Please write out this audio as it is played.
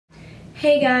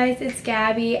Hey guys, it's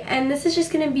Gabby, and this is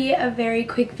just going to be a very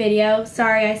quick video.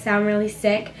 Sorry I sound really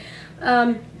sick.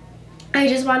 I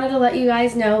just wanted to let you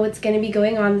guys know what's going to be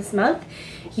going on this month.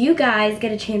 You guys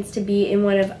get a chance to be in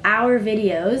one of our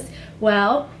videos.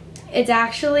 Well, it's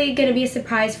actually going to be a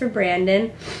surprise for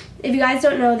Brandon. If you guys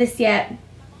don't know this yet,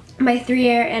 my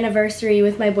 3-year anniversary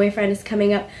with my boyfriend is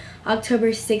coming up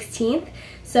October 16th.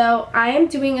 So I am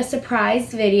doing a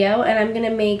surprise video, and I'm going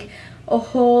to make a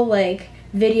whole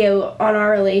video on our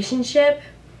relationship,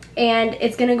 and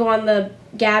it's gonna go on the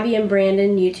Gabby and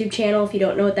Brandon YouTube channel. If you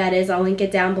don't know what that is, I'll link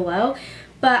it down below.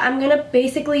 But I'm gonna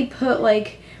basically put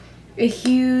a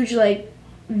huge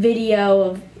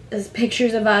video of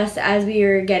pictures of us as we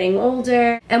are getting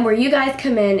older, and where you guys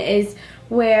come in is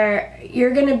where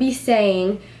you're gonna be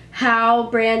saying how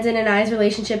Brandon and I's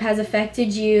relationship has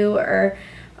affected you, or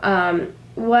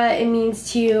what it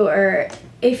means to you, or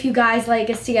if you guys like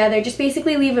us together. Just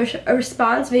basically leave a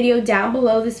response video down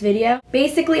below this video.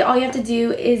 Basically all you have to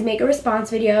do is make a response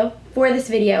video for this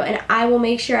video, and I will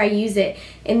make sure I use it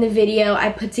in the video I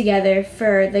put together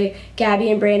for the Gabby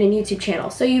and Brandon YouTube channel.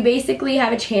 So you basically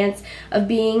have a chance of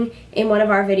being in one of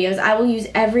our videos. I will use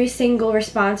every single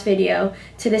response video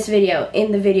to this video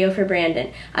in the video for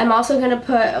Brandon. I'm also going to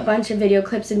put a bunch of video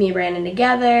clips of me and Brandon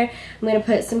together. I'm going to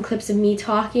put some clips of me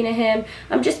talking to him.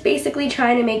 I'm just basically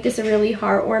trying to make this a really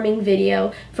heartwarming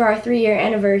video for our 3-year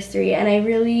anniversary, and I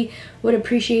really would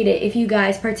appreciate it if you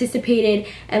guys participated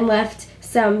and left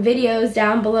some videos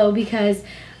down below, because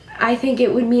I think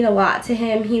it would mean a lot to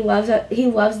him. He loves the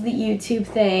YouTube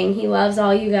thing. He loves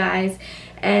all you guys,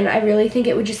 and I really think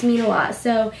it would just mean a lot.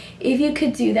 So if you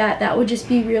could do that, that would just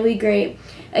be really great.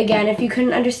 Again, if you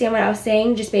couldn't understand what I was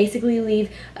saying, just basically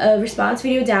leave a response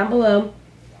video down below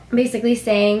basically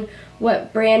saying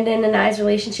what Brandon and I's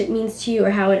relationship means to you, or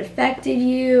how it affected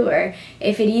you, or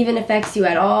if it even affects you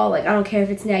at all. I don't care if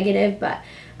it's negative, but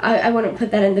I wouldn't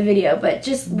put that in the video, but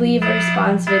just leave a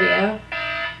response video.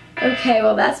 Okay,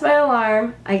 well that's my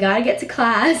alarm. I gotta get to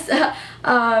class.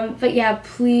 But yeah,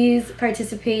 please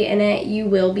participate in it. You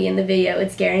will be in the video.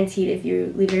 It's guaranteed if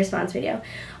you leave a response video.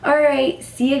 Alright,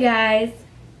 see you guys.